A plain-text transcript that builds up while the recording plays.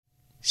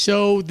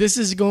So this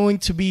is going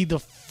to be the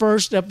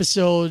first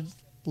episode,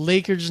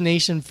 Lakers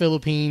Nation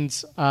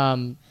Philippines.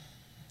 Like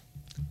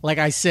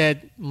I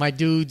said, my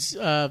dudes,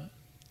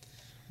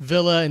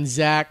 Villa and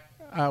Zach,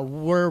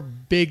 were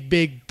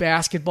big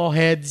basketball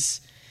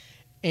heads.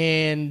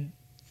 And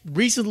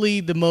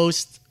recently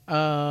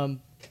the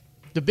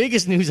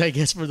biggest news, I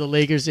guess, for the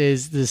Lakers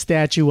is the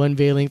statue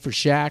unveiling for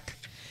Shaq.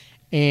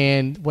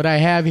 And what I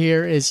have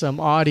here is some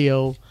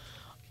audio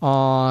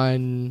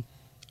on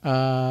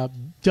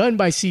done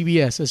by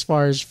CBS as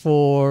far as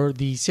for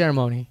the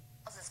ceremony.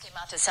 Came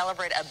out to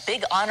celebrate a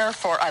big honor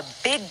for a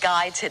big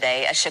guy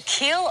today. A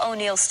Shaquille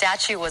O'Neal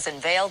statue was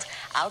unveiled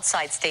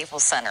outside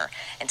Staples Center.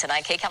 And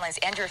tonight, KCAL9's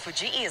Andrea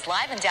Fujii is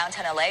live in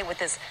downtown LA with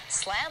this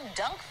slam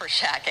dunk for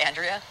Shaq.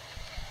 Andrea?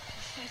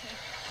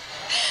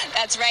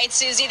 That's right,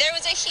 Susie. There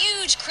was a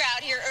huge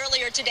crowd here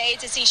earlier today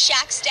to see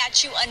Shaq's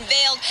statue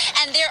unveiled,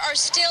 and there are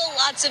still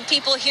lots of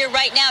people here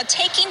right now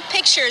taking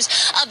pictures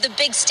of the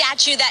big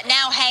statue that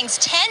now hangs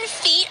 10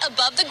 feet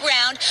above the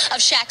ground of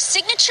Shaq's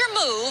signature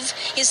move,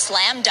 his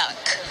slam dunk.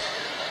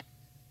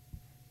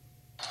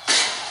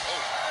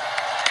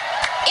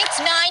 It's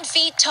 9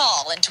 feet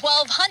tall and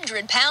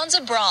 1,200 pounds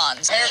of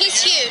bronze.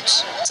 He's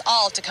huge. It's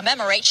all to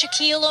commemorate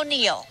Shaquille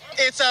O'Neal.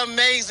 It's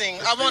amazing.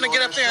 I want to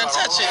get up there and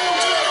touch it.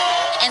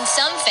 And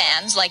some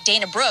fans, like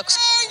Dana Brooks,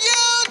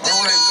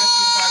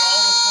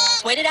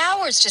 waited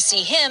hours to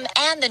see him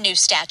and the new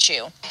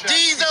statue.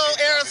 Diesel,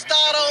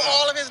 Aristotle,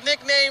 all of his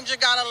nicknames, you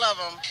gotta love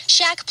them.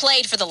 Shaq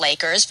played for the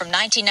Lakers from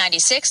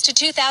 1996 to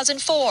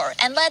 2004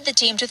 and led the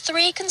team to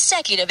 3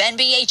 consecutive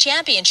NBA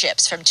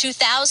championships from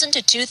 2000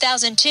 to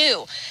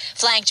 2002.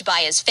 Flanked by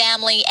his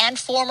family and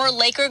former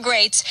Laker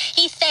greats,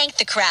 he thanked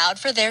the crowd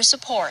for their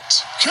support.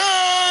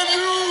 Can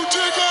you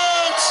dig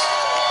it?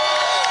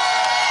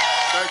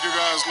 Thank you,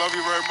 guys. Love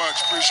you very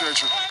much.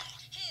 Appreciate you.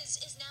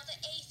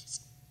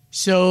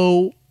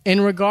 So,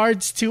 in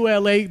regards to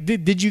LA,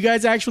 did you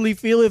guys actually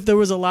feel if there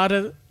was a lot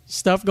of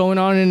stuff going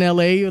on in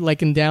LA,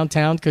 like in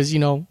downtown? Because, you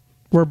know,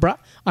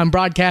 I'm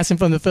broadcasting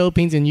from the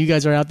Philippines and you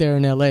guys are out there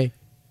in LA.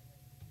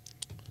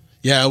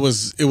 Yeah, it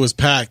was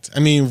packed. I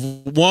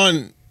mean,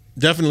 one,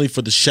 definitely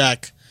for the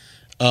Shaq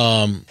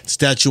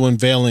statue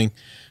unveiling,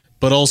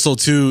 but also,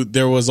 two,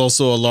 there was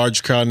also a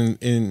large crowd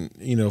in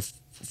you know,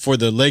 for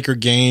the Laker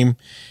game.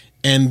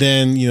 And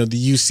then, you know, the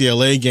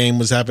UCLA game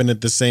was happening at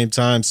the same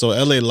time. So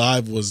LA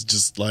Live was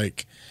just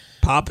like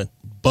popping,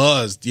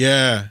 buzzed.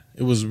 Yeah,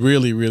 it was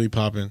really, really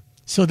popping.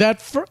 So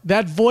that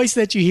voice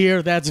that you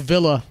hear, that's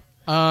Villa.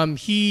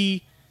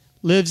 He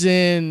lives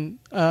in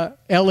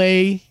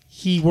LA.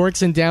 He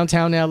works in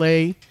downtown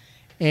LA.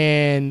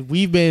 And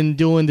we've been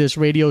doing this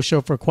radio show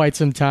for quite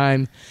some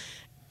time.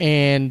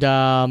 And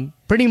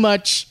pretty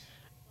much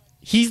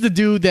he's the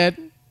dude that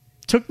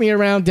took me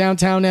around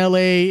downtown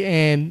LA,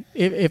 and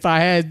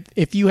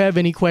if you have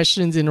any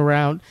questions in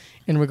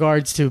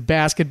regards to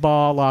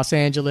basketball, Los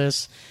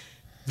Angeles,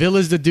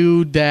 Villa's the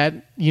dude that,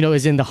 you know,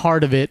 is in the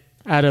heart of it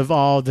out of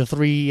all the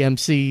 3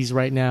 MCs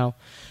right now.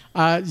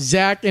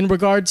 Zach, in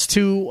regards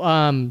to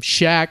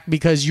Shaq,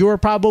 because you're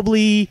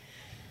probably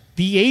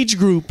the age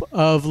group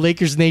of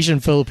Lakers Nation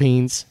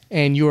Philippines,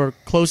 and you're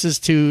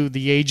closest to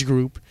the age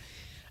group.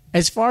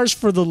 As far as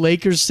for the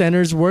Lakers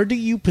centers, where do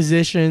you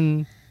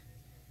position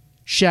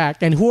Shaq,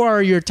 and who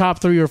are your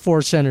top 3 or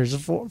 4 centers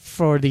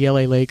for the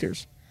LA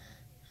Lakers?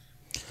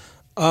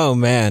 Oh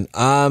man,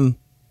 I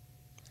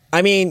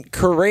mean,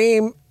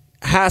 Kareem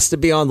has to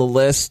be on the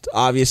list,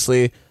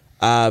 obviously,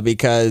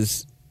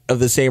 because of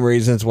the same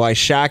reasons why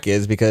Shaq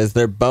is, because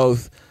they're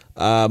both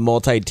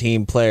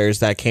multi-team players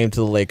that came to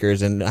the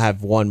Lakers and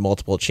have won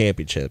multiple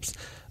championships.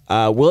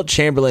 Wilt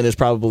Chamberlain is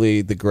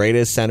probably the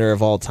greatest center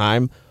of all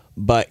time,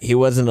 but he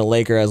wasn't a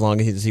Laker as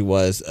long as he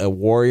was a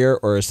Warrior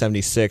or a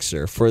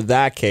 76er. For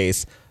that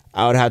case,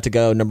 I would have to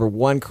go number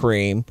 1,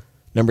 Kareem,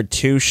 number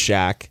 2,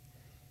 Shaq,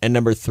 and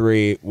number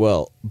 3,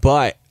 Wilt.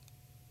 But,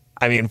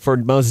 I mean, for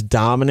most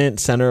dominant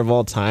center of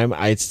all time,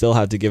 I'd still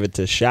have to give it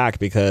to Shaq,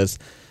 because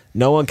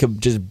no one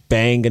could just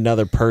bang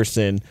another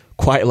person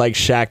quite like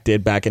Shaq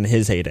did back in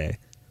his heyday.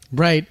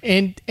 Right.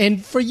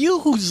 And for you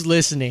who's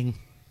listening,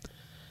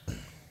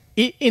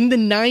 in the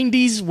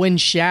 90s, when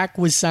Shaq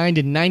was signed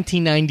in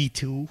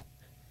 1992,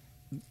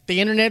 the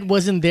internet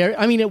wasn't there.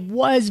 I mean, it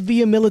was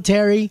via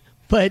military,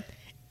 but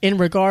in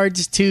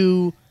regards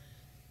to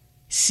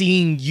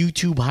seeing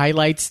YouTube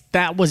highlights,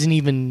 that wasn't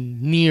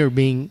even near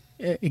being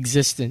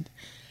existent.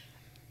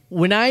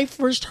 When I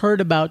first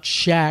heard about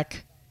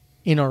Shaq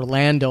in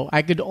Orlando,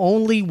 I could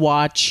only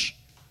watch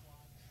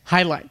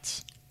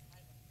highlights.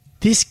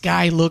 This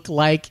guy looked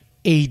like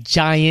a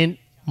giant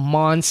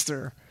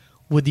monster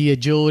with the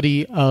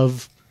agility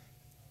of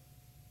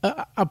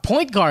a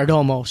point guard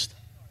almost.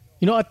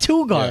 You know, a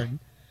 2 guard. Yeah.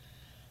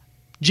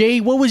 Jay,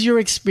 what was your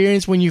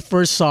experience when you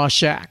first saw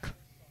Shaq?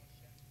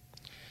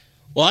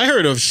 Well, I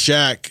heard of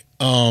Shaq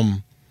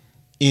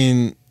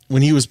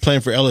when he was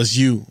playing for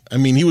LSU. I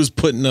mean, he was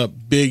putting up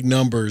big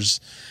numbers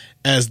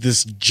as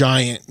this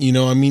giant. You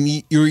know, I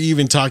mean, you were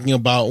even talking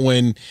about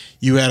when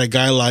you had a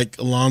guy like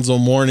Alonzo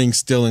Mourning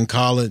still in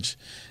college,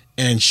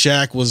 and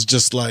Shaq was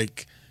just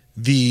like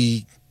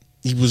the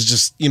he was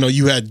just,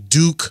 you had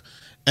Duke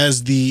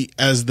as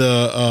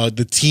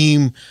the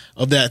team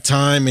of that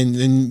time, and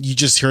then you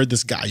just heard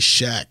this guy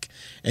Shaq,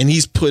 and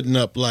he's putting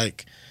up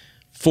like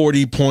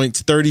 40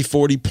 points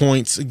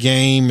a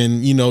game,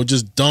 and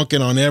just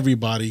dunking on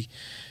everybody.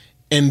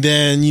 And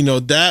then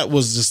that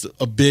was just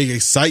a big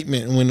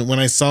excitement. And when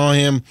I saw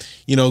him,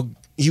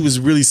 he was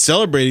really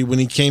celebrated when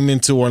he came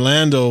into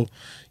Orlando,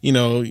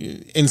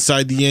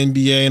 inside the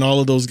NBA, and all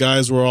of those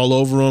guys were all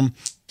over him.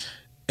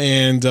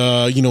 And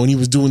when he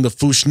was doing the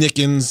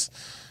Fushnikins,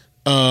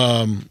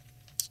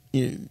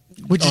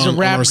 which is a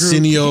rap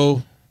Arsenio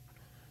group.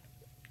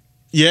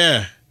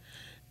 Yeah.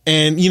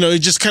 And, it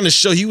just kind of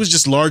showed he was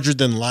just larger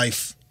than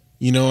life.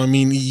 He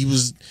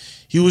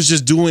was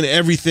just doing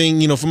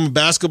everything, from a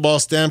basketball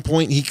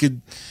standpoint. He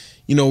could,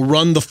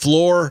 run the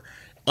floor.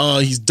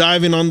 He's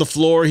diving on the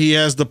floor. He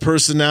has the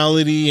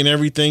personality and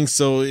everything.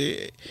 So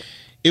it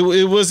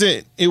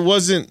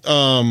wasn't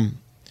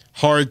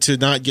hard to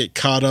not get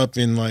caught up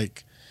in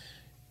like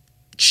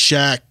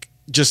Shaq,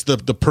 just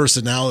the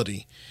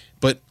personality.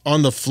 But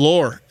on the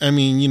floor,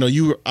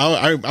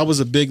 I was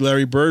a big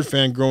Larry Bird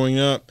fan growing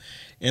up.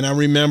 And I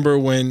remember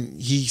when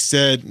he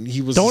said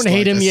he was. Don't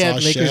hate him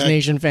yet, Lakers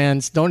Nation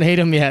fans. Don't hate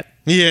him yet.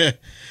 Yeah,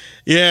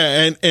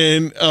 yeah,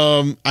 and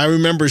I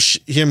remember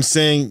him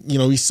saying,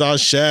 he saw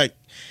Shaq,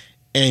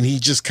 and he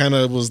just kind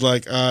of was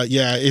like,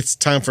 "Yeah, it's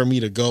time for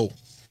me to go,"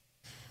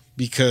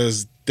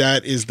 because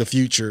that is the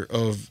future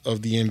of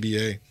the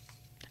NBA.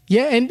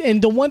 Yeah,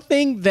 and the one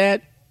thing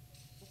that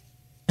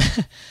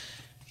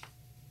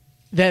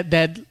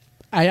that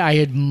I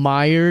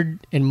admired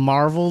and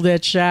marveled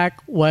at Shaq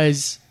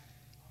was.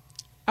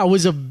 I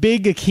was a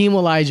big Hakeem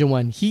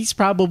Olajuwon. He's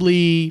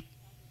probably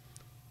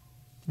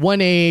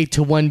 1A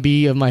to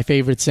 1B of my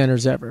favorite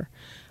centers ever.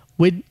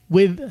 With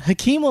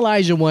Hakeem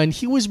Olajuwon,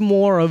 he was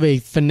more of a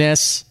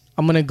finesse,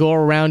 I'm going to go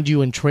around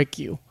you and trick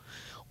you.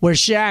 Where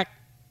Shaq,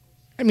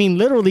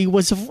 literally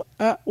was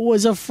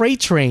a freight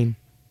train.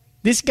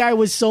 This guy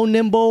was so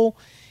nimble.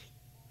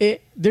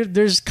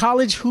 There's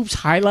college hoops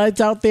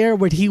highlights out there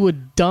where he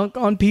would dunk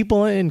on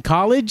people in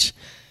college.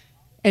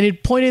 And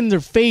it'd point in their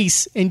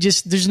face, and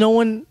just there's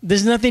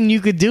nothing you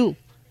could do,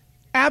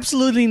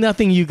 absolutely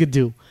nothing you could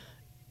do,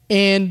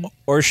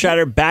 or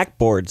shatter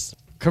backboards.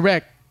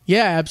 Correct,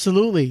 yeah,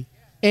 absolutely.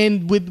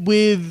 And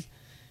with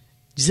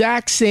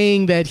Zach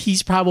saying that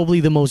he's probably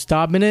the most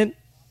dominant,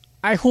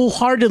 I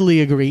wholeheartedly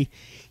agree.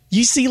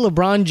 You see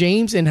LeBron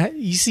James, and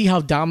you see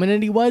how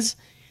dominant he was.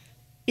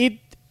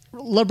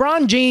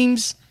 LeBron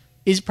James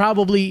is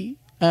probably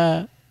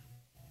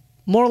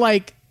more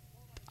like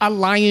a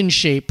lion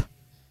shape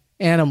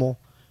animal,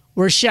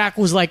 where Shaq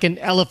was like an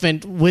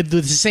elephant with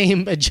the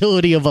same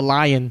agility of a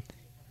lion.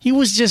 He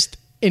was just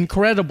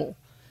incredible.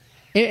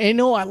 And I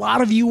know a lot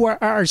of you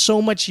are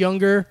so much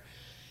younger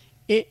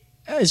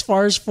as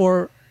far as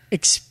for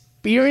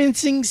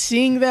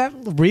seeing that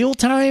real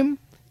time.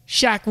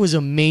 Shaq was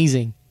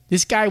amazing.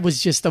 This guy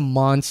was just a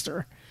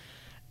monster.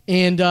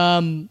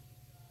 And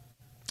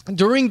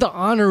during the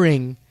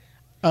honoring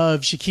of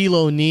Shaquille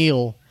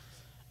O'Neal,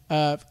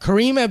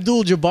 Kareem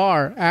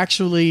Abdul-Jabbar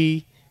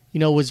actually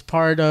was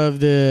part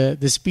of the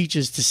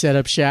speeches to set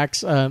up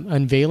Shaq's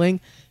unveiling.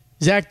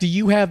 Zach, do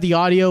you have the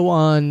audio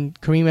on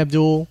Kareem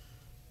Abdul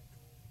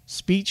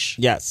speech?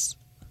 Yes.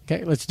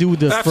 Okay, let's do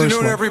the first one.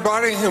 Afternoon,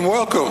 everybody, and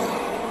welcome.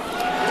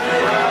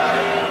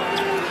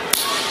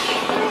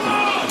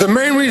 The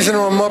main reason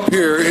I'm up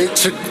here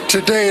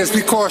today is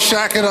because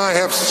Shaq and I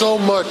have so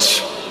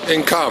much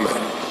in common.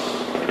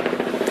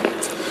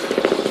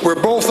 We're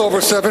both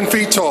over 7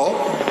 feet tall.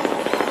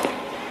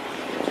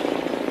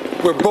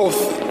 We're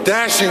both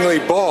dashingly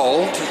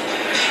bald,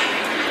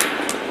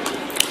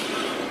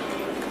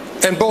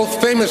 and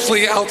both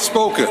famously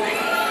outspoken.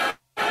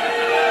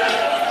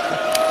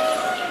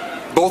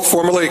 Both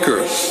former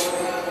Lakers.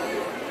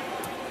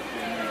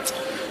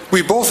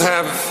 We both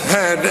have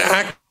had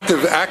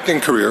active acting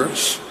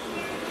careers.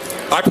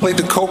 I played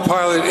the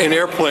co-pilot in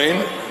Airplane,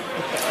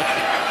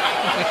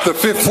 the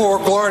fifth floor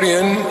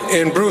guardian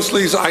in Bruce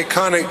Lee's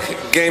iconic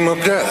Game of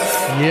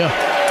Death. Yeah.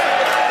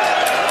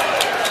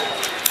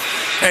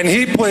 And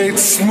he played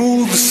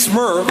Smooth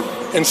Smurf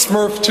in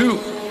Smurf 2.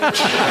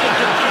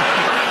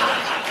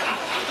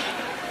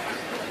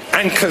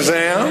 And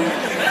Kazam.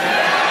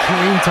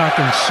 Kareem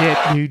talking shit,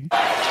 dude.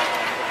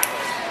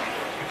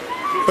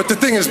 But the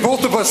thing is,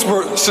 both of us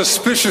were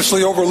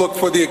suspiciously overlooked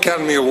for the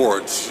Academy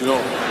Awards,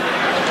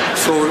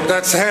 So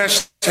that's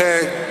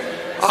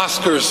hashtag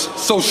Oscars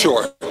so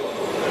short.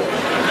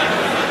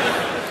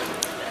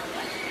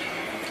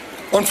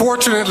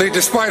 Unfortunately,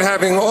 despite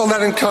having all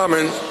that in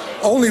common,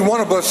 only one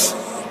of us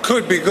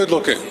could be good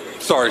looking.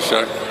 Sorry,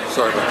 Shaq.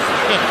 Sorry about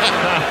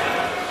that.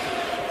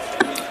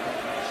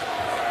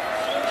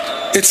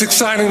 It's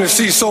exciting to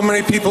see so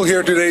many people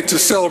here today to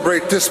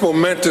celebrate this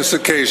momentous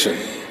occasion.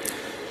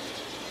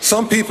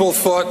 Some people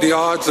thought the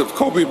odds of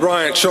Kobe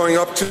Bryant showing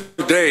up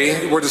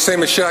today were the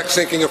same as Shaq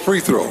sinking a free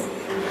throw.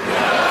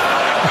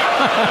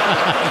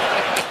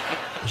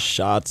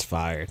 Shots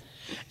fired.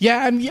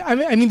 Yeah,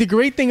 I mean, the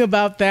great thing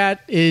about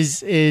that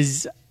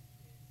is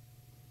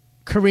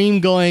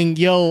Kareem going,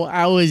 yo,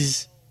 I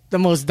was the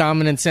most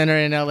dominant center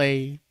in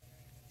LA.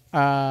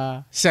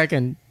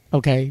 Second,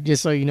 okay,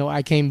 just so you know,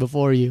 I came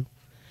before you.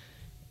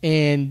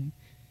 And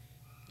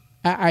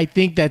I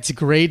think that's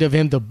great of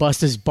him to bust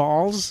his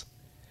balls.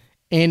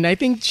 And I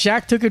think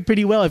Shaq took it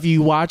pretty well. If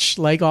you watch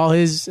like all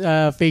his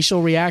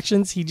facial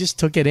reactions, he just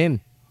took it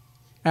in.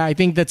 I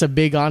think that's a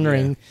big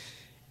honoring. Yeah.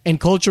 And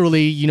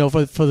culturally, you know,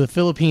 for the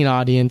Philippine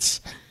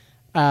audience,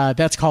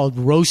 that's called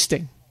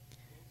roasting.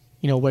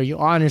 You know, where you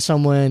honor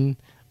someone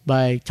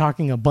by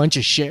talking a bunch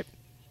of shit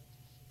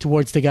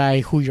towards the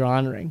guy who you're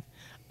honoring.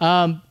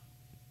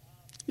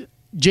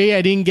 Jay,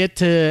 I didn't get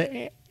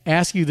to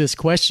ask you this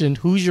question.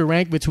 Who's your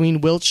rank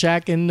between Wilt,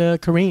 Shaq, and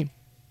Kareem?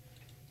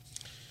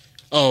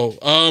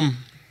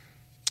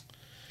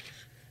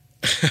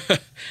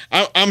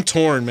 I'm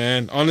torn,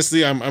 man.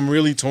 Honestly, I'm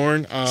really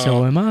torn.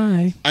 So am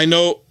I. I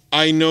know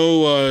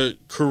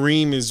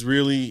Kareem is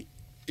really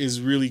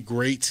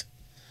great,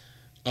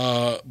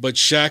 but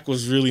Shaq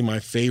was really my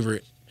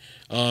favorite.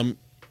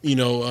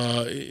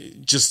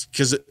 Just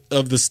because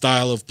of the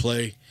style of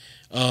play.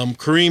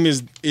 Kareem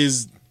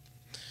is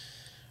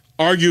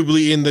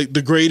arguably in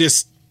the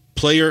greatest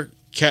player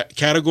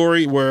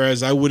category,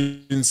 whereas I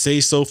wouldn't say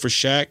so for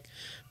Shaq,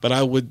 but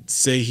I would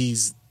say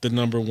he's the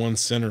number one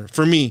center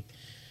for me.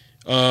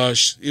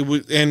 It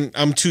would, and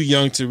I'm too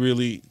young to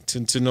really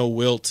to know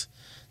Wilt.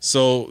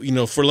 So, you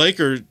know, for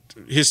Laker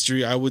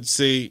history, I would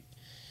say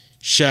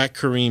Shaq,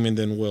 Kareem, and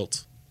then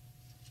Wilt.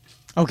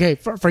 Okay,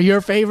 for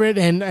your favorite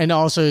and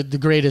also the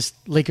greatest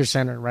Laker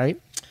center, right?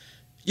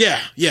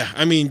 Yeah.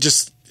 I mean,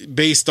 just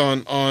based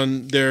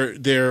on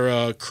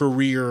their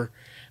career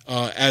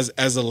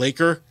as a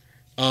Laker,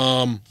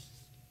 I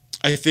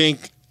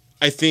think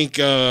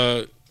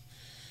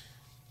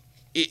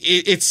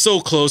it's so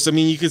close. I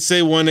mean, you could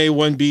say 1A,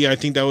 1B. I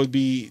think that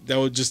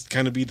would just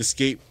kind of be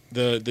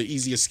the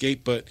easy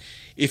escape. But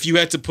if you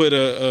had to put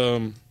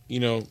a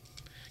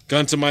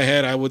gun to my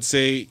head, I would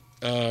say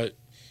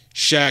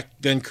Shaq,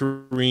 then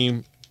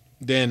Kareem,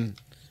 then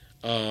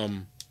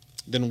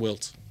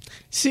Wilt.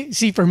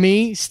 See, for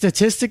me,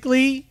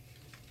 statistically,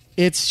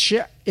 it's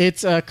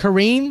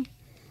Kareem,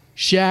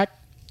 Shaq,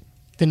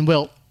 then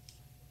Wilt.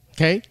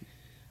 Okay.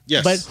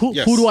 Yes. But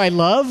who do I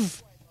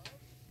love?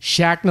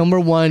 Shaq number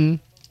 1,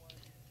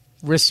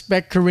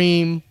 respect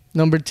Kareem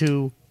number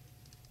 2,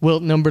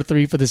 Wilt number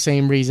 3 for the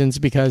same reasons,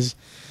 because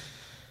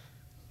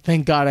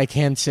thank God I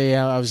can't say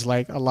I was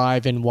like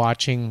alive and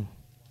watching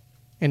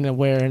and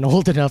aware and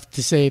old enough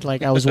to say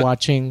like I was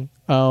watching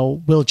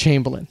Wilt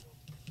Chamberlain,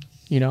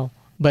 you know,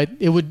 but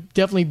it would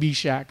definitely be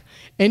Shaq.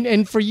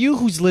 And for you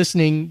who's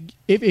listening,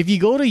 if you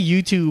go to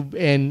YouTube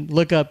and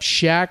look up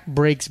Shaq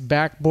breaks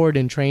backboard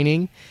in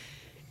training,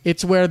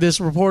 it's where this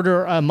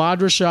reporter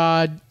Ahmad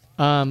Rashad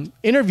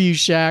interviews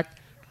Shaq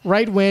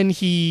right when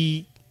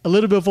a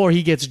little before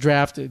he gets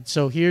drafted.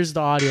 So here's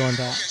the audio on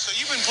that. Okay, so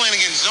you've been playing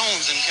against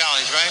zones in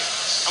college, right?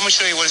 I'm gonna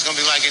show you what it's gonna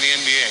be like in the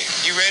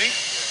NBA. You ready?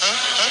 Huh?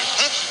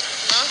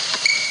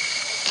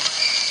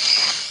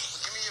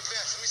 Give me your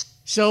best.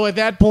 So at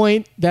that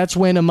point, that's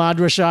when Ahmad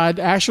Rashad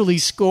actually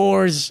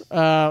scores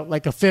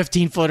like a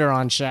 15-footer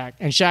on Shaq,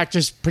 and Shaq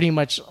just pretty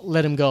much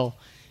let him go.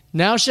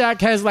 Now Shaq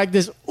has like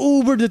this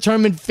uber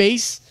determined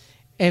face,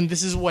 and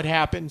this is what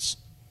happens.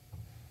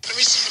 Let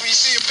me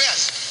see your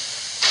best.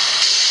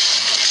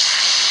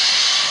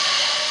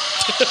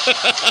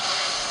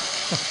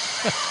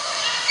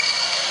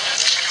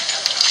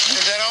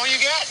 Is that all you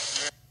got?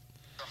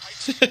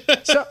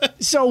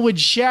 So with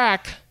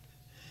Shaq,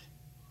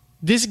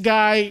 this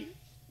guy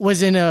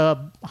was in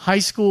a high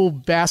school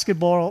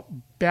basketball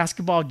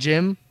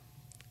gym,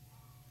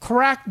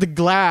 cracked the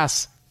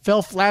glass,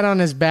 fell flat on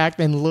his back,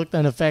 and looked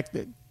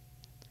unaffected.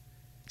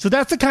 So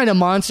that's the kind of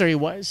monster he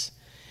was.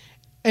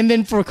 And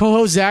then for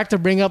co-host Zach to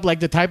bring up like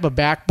the type of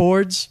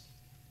backboards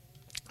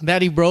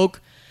that he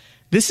broke,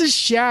 this is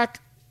Shaq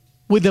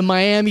with the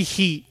Miami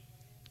Heat,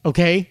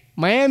 okay?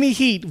 Miami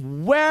Heat,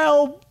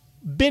 well,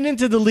 been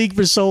into the league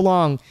for so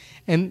long.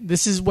 And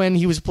this is when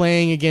he was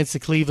playing against the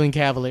Cleveland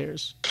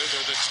Cavaliers. They're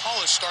the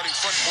tallest starting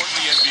front court in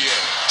the NBA.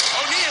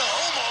 O'Neal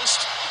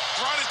almost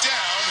brought it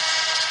down,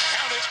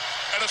 count it,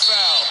 and a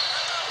foul.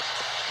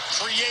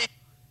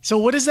 So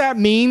what does that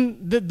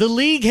mean? The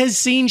league has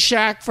seen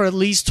Shaq for at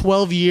least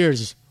 12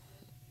 years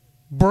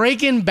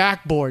breaking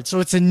backboard.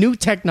 So it's a new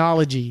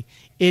technology.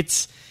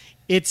 It's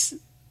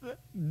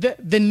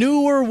the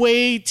newer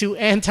way to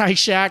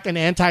anti-Shaq and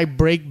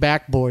anti-break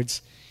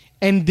backboards.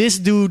 And this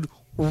dude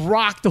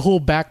rocked the whole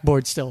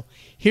backboard still.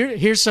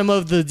 Here's some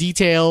of the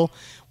detail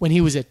when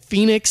he was at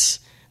Phoenix.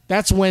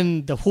 That's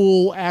when the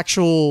whole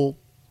actual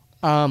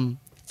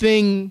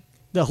thing,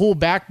 the whole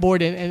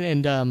backboard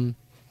and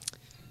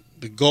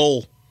the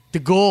goal. The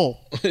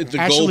goal. The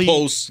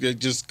goalpost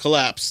just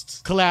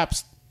collapsed. With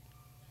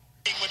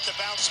the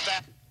bounce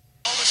back.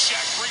 All the Shaq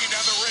bringing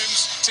down the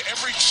rims to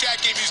every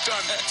Shaq game he's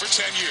done for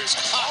 10 years.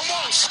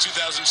 Almost.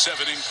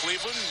 2007 in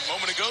Cleveland. A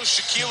moment ago,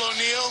 Shaquille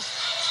O'Neal.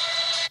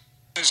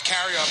 His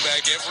carry-on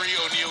bag every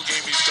O'Neal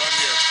game he's done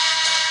here.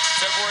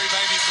 February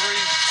 93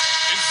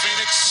 in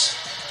Phoenix.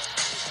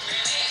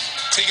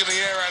 taking the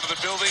air out of the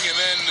building, and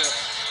then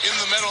in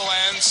the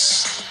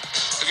Meadowlands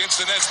against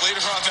the Nets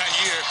later on that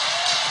year.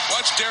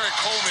 Watch Derek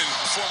Coleman,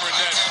 former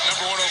Net,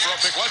 number 1 overall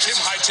pick. Watch him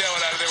hightail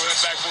it out of there when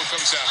that backboard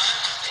comes down.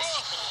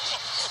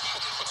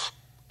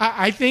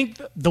 I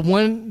think the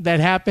one that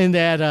happened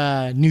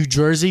at New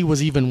Jersey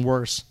was even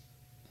worse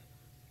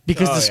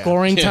because the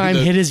scoring time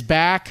hit his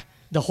back.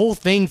 The whole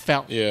thing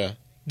fell. Yeah.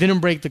 Didn't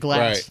break the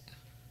glass. Right.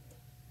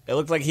 It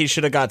looked like he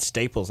should have got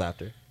staples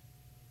after.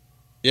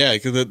 Yeah,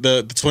 because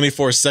the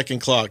 24-second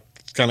clock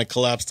kind of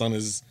collapsed on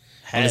his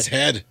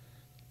head.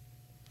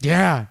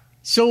 Yeah.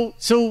 So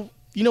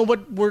you know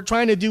what we're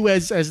trying to do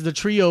as the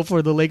trio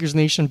for the Lakers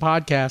Nation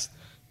podcast,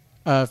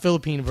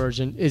 Philippine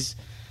version, is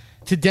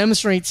to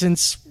demonstrate,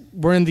 since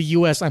we're in the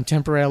U.S., I'm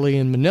temporarily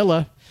in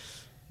Manila,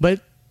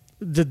 but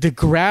the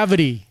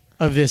gravity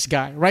of this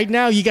guy. Right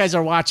now, you guys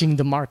are watching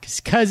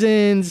DeMarcus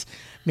Cousins.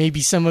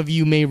 Maybe some of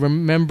you may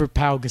remember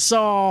Pau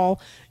Gasol.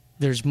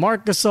 There's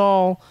Marc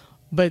Gasol.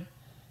 But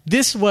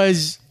this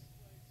was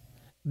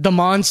the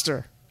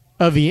monster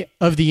of the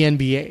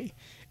NBA.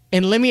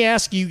 And let me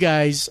ask you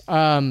guys,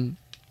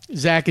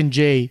 Zach and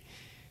Jay,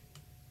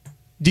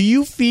 do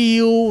you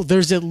feel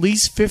there's at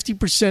least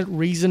 50%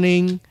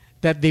 reasoning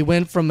that they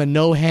went from a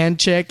no hand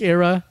check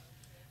era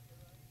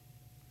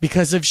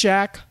because of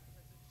Shaq?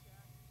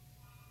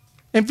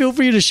 And feel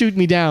free to shoot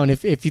me down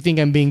if you think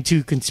I'm being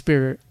too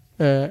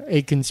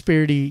a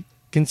conspiracy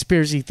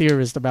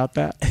theorist about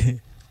that.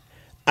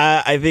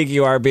 I think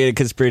you are being a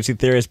conspiracy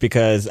theorist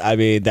because, I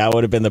mean, that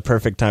would have been the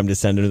perfect time to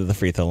send him to the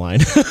free throw line.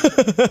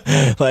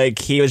 Like,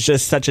 he was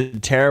just such a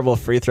terrible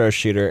free throw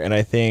shooter. And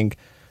I think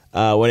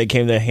when it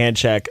came to hand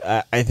check,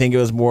 I think it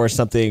was more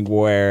something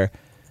where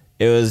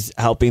it was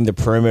helping the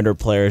perimeter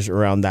players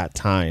around that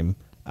time.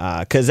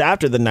 Because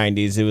after the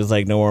 90s, it was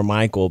like no more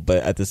Michael.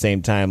 But at the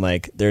same time,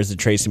 like, there's the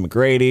Tracy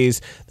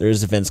McGrady's,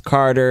 there's the Vince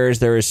Carter's,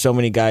 there were so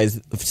many guys,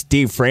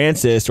 Steve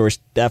Francis or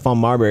Stephon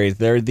Marbury.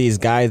 There are these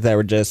guys that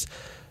were just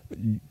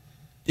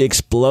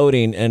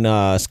exploding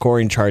in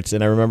scoring charts.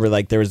 And I remember,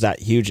 like, there was that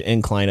huge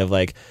incline of,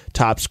 like,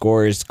 top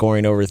scorers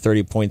scoring over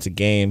 30 points a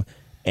game.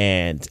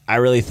 And I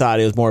really thought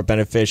it was more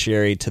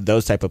beneficiary to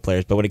those type of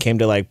players. But when it came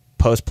to, like,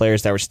 post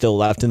players that were still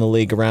left in the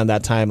league around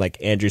that time, like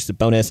Andrew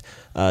Sabonis,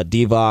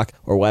 Divock,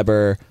 or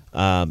Weber,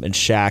 and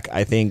Shaq,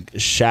 I think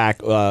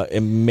Shaq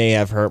it may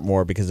have hurt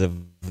more because of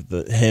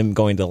him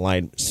going to the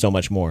line so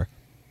much more.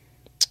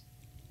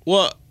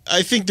 Well,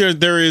 I think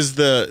there is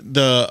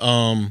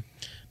the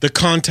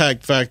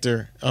contact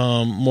factor,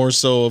 more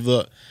so of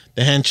the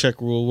hand check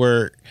rule,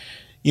 where,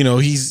 you know,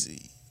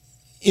 he's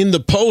in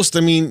the post. I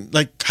mean,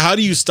 like, how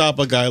do you stop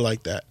a guy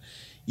like that?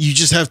 You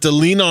just have to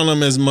lean on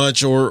him as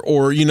much,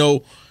 or you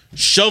know,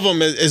 shove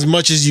him as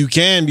much as you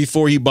can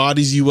before he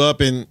bodies you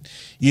up and,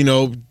 you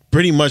know,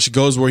 pretty much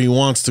goes where he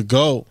wants to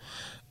go.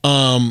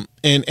 And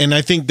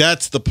I think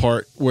that's the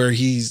part where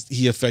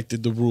he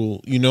affected the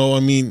rule. You know, I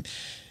mean,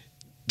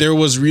 there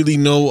was really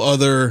no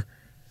other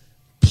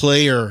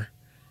player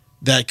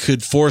that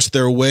could force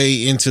their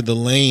way into the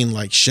lane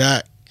like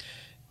Shaq.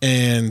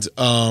 And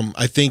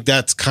I think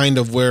that's kind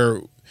of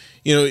where,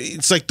 you know,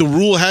 it's like the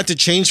rule had to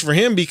change for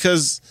him,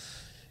 because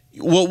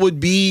what would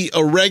be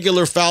a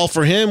regular foul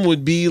for him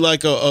would be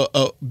like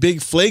a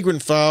big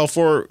flagrant foul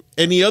for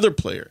any other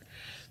player.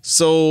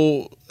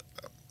 So,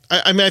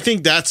 I mean, I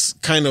think that's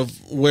kind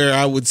of where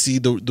I would see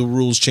the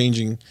rules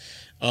changing,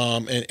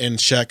 and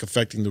Shaq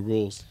affecting the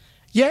rules.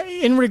 Yeah,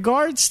 in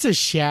regards to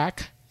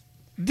Shaq,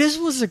 this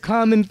was a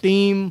common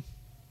theme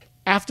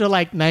after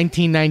like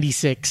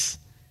 1996.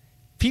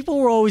 People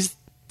were always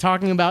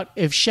talking about,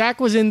 if Shaq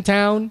was in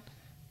town,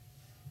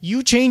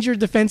 you change your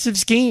defensive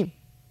scheme.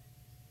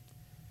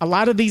 A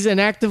lot of these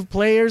inactive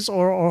players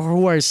or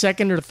who are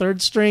second or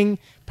third string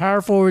power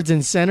forwards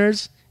and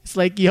centers, it's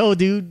like, yo,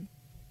 dude,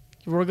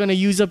 we're going to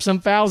use up some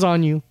fouls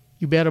on you.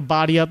 You better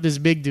body up this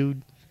big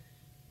dude.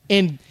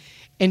 And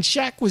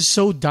Shaq was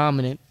so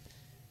dominant.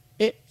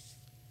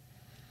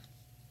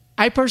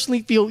 I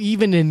personally feel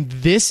even in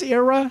this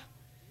era,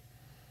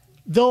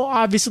 though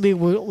obviously,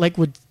 like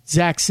what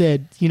Zach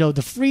said, you know,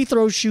 the free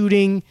throw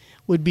shooting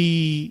would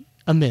be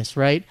a miss,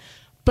 right?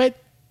 But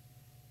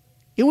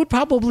it would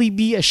probably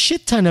be a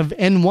shit ton of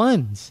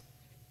N1s.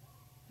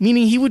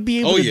 Meaning he would be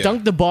able to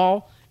dunk the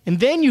ball,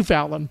 and then you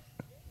foul him.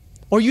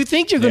 Or you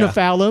think you're going to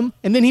foul him,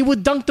 and then he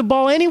would dunk the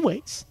ball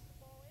anyways.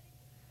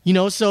 You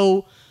know,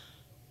 so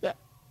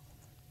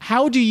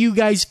how do you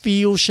guys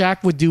feel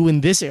Shaq would do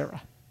in this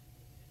era?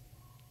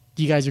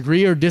 Do you guys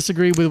agree or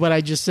disagree with what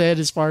I just said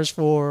as far as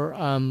for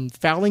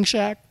fouling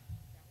Shaq?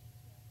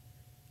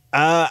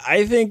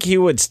 I think he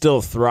would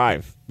still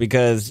thrive,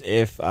 because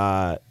if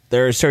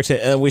there are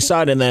certain, we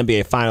saw it in the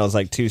NBA Finals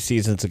like 2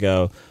 seasons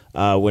ago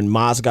when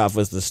Mozgov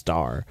was the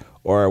star,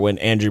 or when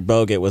Andrew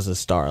Bogut was the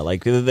star.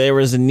 Like, there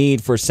was a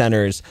need for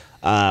centers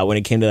when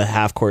it came to the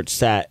half court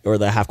set or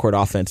the half court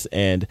offense,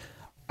 and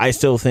I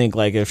still think,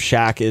 like, if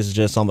Shaq is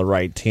just on the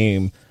right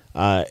team,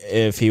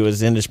 if he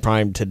was in his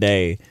prime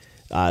today,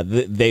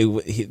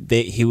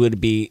 he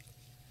would be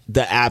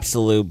the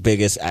absolute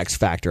biggest X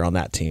factor on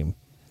that team.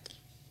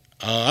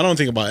 I don't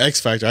think about X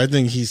factor. I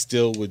think he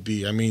still would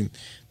be. I mean,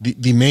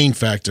 the main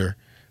factor.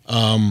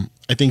 I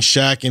think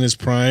Shaq in his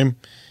prime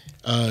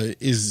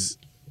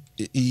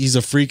he's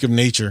a freak of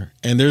nature,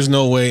 and there's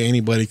no way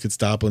anybody could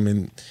stop him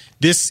in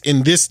this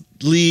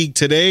league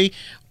today.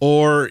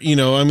 Or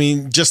I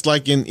mean, just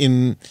like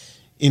in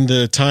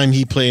the time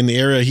he played, in the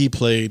era he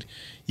played,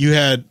 you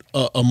had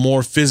a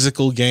more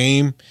physical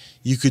game.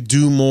 You could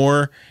do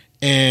more,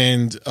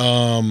 and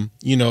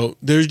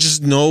there's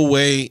just no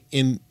way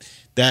in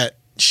that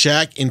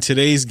Shaq in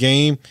today's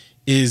game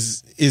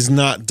is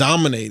not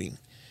dominating.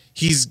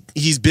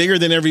 He's bigger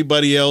than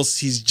everybody else.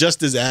 He's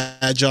just as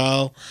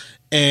agile,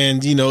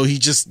 and he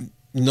just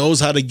knows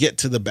how to get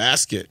to the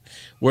basket.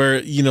 Where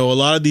a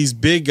lot of these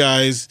big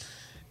guys,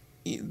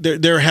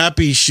 they're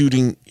happy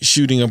shooting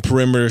a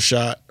perimeter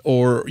shot,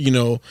 or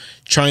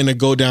trying to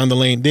go down the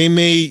lane. They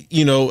may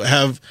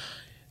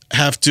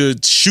have to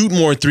shoot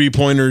more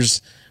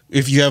 3-pointers.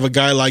 If you have a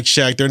guy like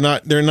Shaq, they're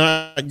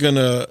not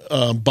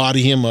gonna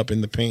body him up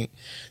in the paint.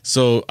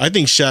 So I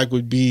think Shaq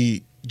would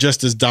be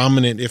just as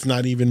dominant, if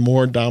not even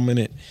more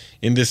dominant,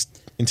 in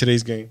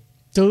today's game.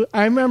 So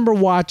I remember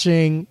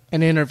watching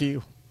an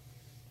interview.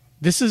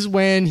 This is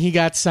when he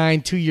got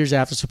signed 2 years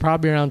after, so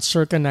probably around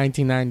circa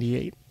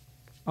 1998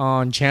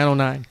 on Channel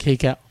 9,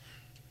 KCAL.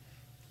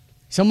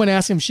 Someone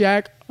asked him,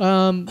 Shaq,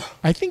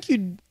 I think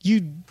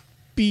you'd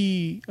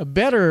be a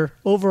better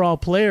overall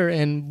player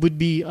and would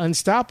be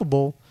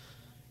unstoppable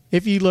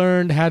if you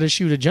learned how to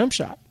shoot a jump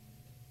shot.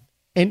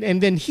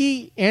 And then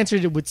he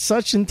answered it with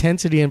such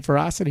intensity and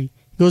ferocity.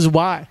 He goes,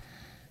 why?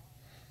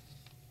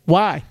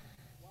 Why?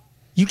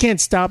 You can't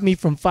stop me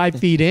from 5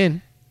 feet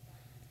in.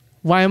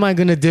 Why am I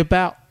going to dip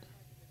out?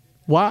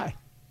 Why?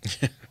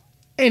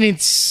 And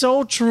it's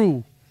so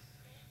true.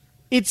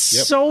 It's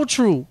so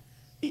true.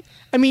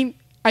 I mean,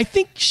 I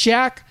think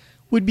Shaq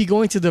would be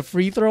going to the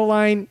free throw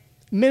line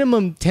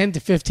minimum 10 to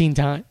 15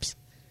 times.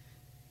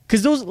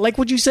 Because those, like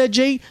what you said,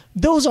 Jay,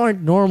 those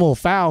aren't normal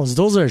fouls.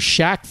 Those are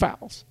Shaq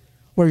fouls,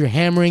 where you're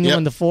hammering him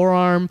on the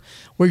forearm,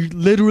 where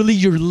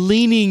you're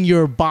leaning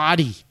your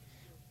body,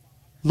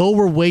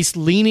 lower waist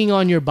leaning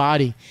on your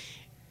body,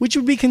 which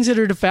would be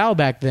considered a foul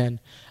back then.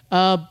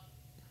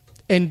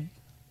 And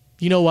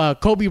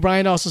Kobe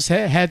Bryant also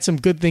had some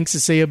good things to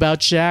say about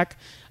Shaq.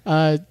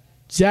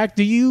 Zach,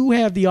 do you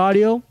have the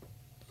audio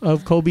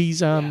of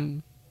Kobe's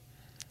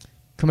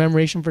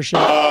commemoration for Shaq?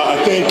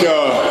 I think,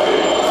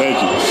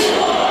 thank you.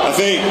 I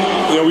think,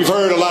 we've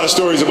heard a lot of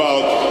stories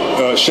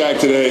about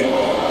Shaq today,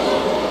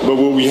 but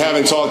what we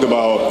haven't talked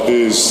about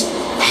is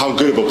how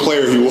good of a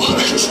player he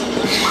was.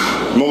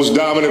 Most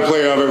dominant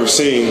player I've ever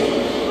seen.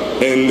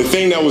 And the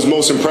thing that was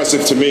most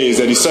impressive to me is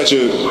that he's such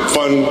a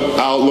fun,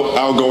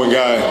 outgoing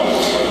guy.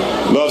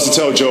 Loves to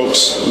tell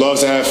jokes,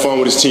 loves to have fun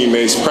with his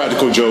teammates,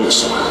 practical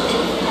jokes.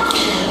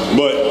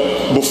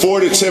 But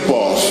before the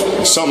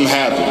tip-off, something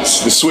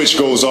happens. The switch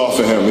goes off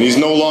for him, and he's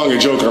no longer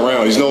joking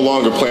around. He's no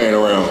longer playing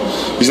around.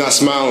 He's not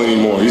smiling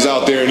anymore. He's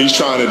out there, and he's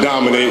trying to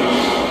dominate.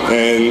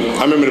 And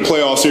I remember the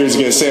playoff series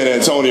against San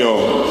Antonio.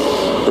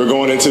 We're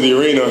going into the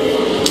arena,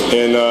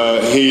 and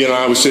he and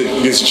I would sit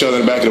against each other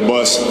in the back of the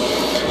bus.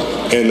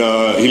 And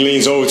he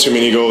leans over to me,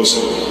 and he goes,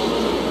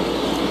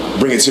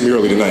 "Bring it to me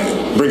early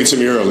tonight. Bring it to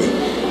me early."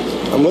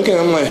 I'm looking,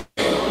 I'm like,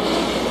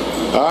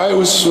 "All right,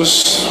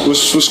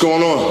 what's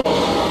going on?"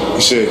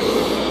 He said,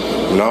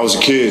 "When I was a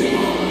kid,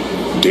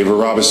 David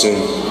Robinson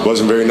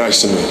wasn't very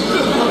nice to me."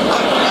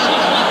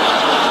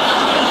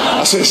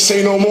 I said,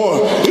 "Say no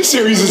more. This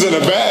series is in the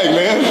bag,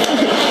 man."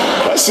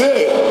 That's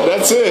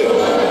it.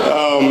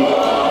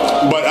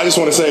 But I just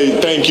want to say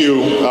thank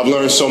you. I've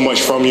learned so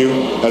much from you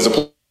as a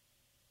player.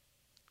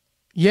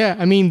 Yeah,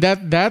 I mean,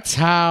 that's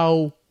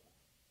how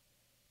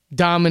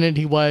dominant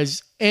he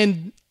was.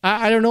 And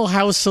I don't know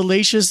how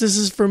salacious this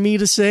is for me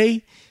to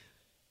say,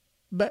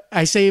 but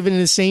I say it in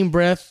the same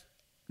breath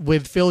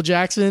with Phil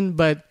Jackson,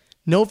 but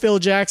no Phil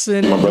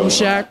Jackson, no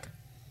Shaq,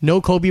 no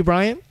Kobe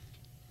Bryant.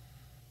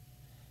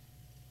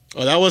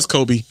 Oh, that was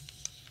Kobe.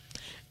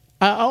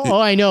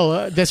 I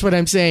know. That's what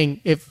I'm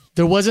saying. If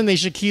there wasn't a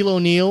Shaquille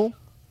O'Neal,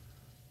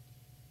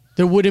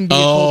 there wouldn't be a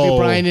Kobe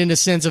Bryant in a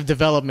sense of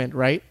development,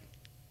 right?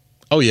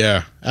 Oh,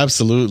 yeah,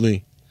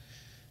 absolutely.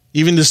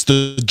 Even just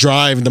the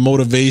drive, the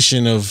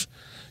motivation of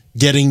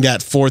getting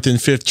that 4th and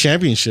 5th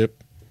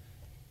championship.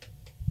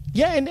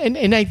 Yeah,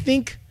 and I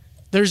think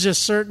there's a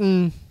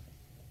certain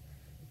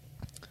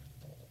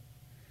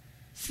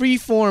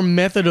free-form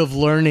method of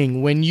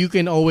learning when you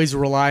can always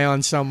rely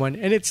on someone.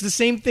 And it's the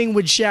same thing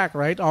with Shaq,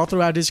 right? All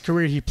throughout his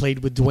career, he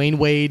played with Dwayne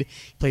Wade,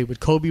 played with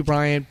Kobe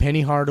Bryant,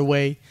 Penny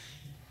Hardaway.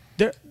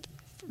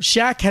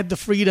 Shaq had the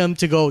freedom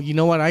to go, you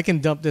know what, I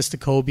can dump this to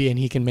Kobe and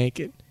he can make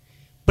it.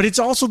 But it's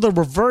also the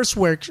reverse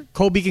where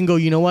Kobe can go,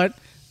 you know what,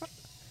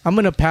 I'm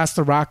going to pass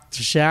the rock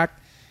to Shaq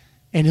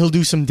and he'll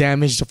do some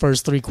damage the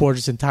first 3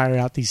 quarters and tire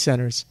out these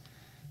centers.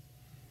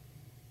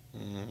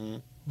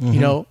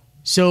 Mm-hmm.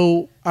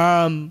 So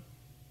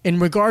in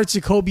regards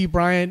to Kobe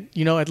Bryant,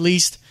 at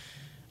least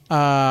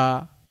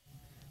time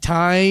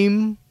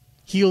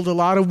healed a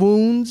lot of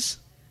wounds.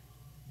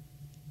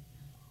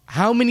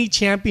 how many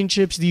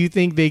championships do you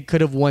think they could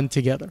have won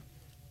together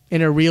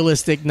in a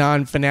realistic,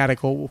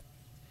 non-fanatical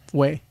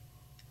way?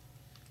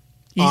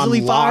 Easily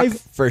On lock,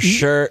 5? for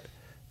sure.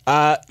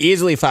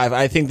 Easily 5.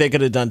 I think they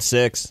could have done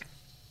 6.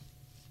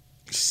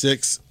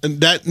 6. And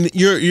that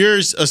you're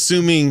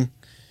assuming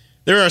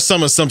there are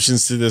some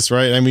assumptions to this,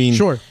 right? I mean,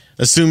 sure.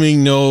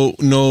 Assuming no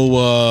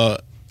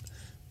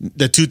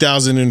the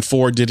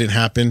 2004 didn't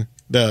happen,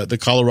 the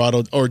Colorado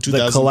or 2003.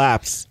 The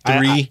collapse.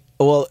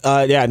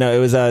 It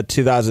was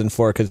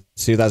 2004 because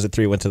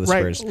 2003 went to the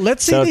Spurs. Right.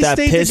 Let's say they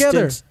stayed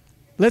together.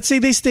 Let's say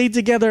they stayed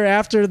together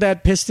after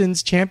that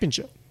Pistons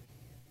championship.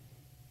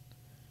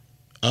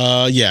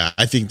 Yeah,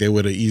 I think they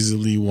would have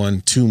easily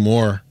won 2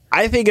 more.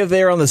 I think if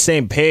they were on the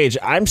same page,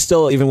 I'm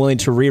still even willing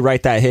to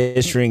rewrite that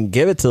history and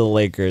give it to the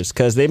Lakers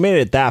because they made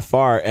it that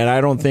far, and I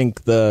don't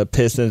think the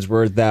Pistons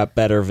were that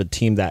better of a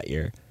team that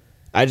year.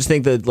 I just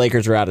think the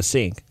Lakers were out of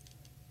sync.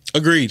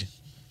 Agreed.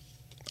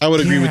 I would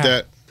agree with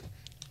that.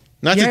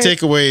 Not to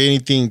take away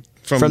anything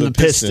from the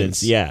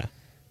Pistons. Yeah.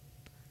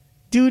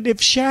 Dude, if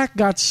Shaq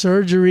got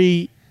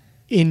surgery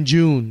in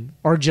June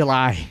or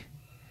July,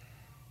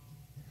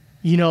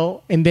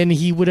 and then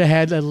he would have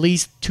had at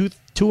least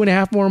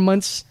 2.5 more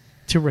months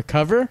to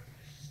recover,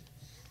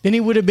 then he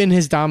would have been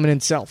his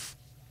dominant self.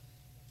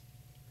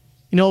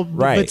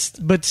 Right.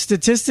 But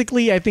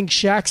statistically, I think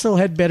Shaq still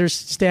had better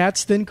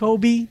stats than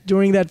Kobe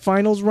during that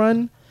finals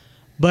run.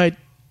 But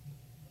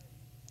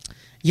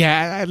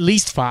yeah, at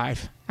least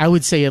 5. I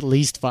would say at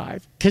least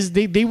 5 because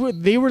they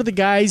were the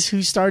guys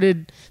who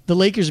started the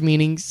Lakers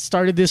meetings,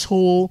 started this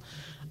whole,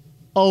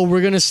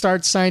 we're gonna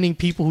start signing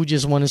people who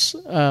just want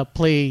to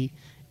play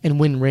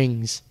and win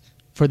rings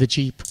for the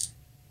cheap.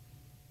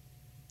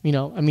 You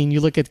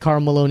look at Karl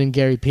Malone and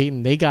Gary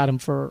Payton. They got him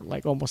for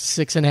like almost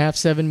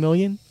 $6.5-7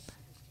 million.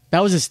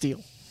 That was a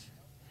steal.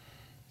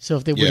 So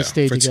if they would have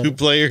stayed for together, 2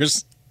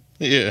 players,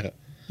 yeah.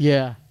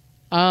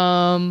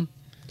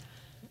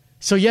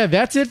 So yeah,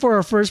 that's it for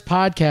our first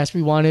podcast.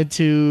 We wanted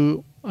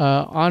to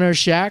honor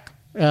Shaq.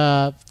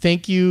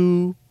 Thank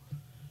you,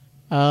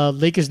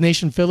 Lakers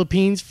Nation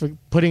Philippines, for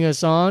putting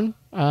us on.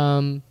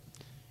 And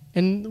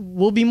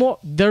we'll be more.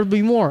 There'll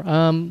be more.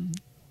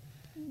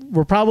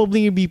 We're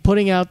probably going to be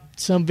putting out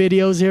some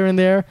videos here and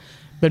there,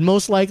 but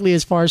most likely,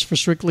 as far as for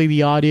strictly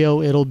the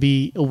audio, it'll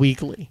be a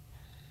weekly.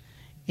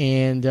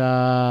 And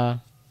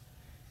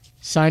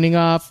signing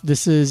off,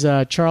 this is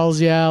Charles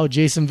Yao,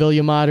 Jason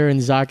Villamater,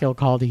 and Zach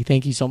Elcaldi.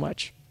 Thank you so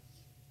much.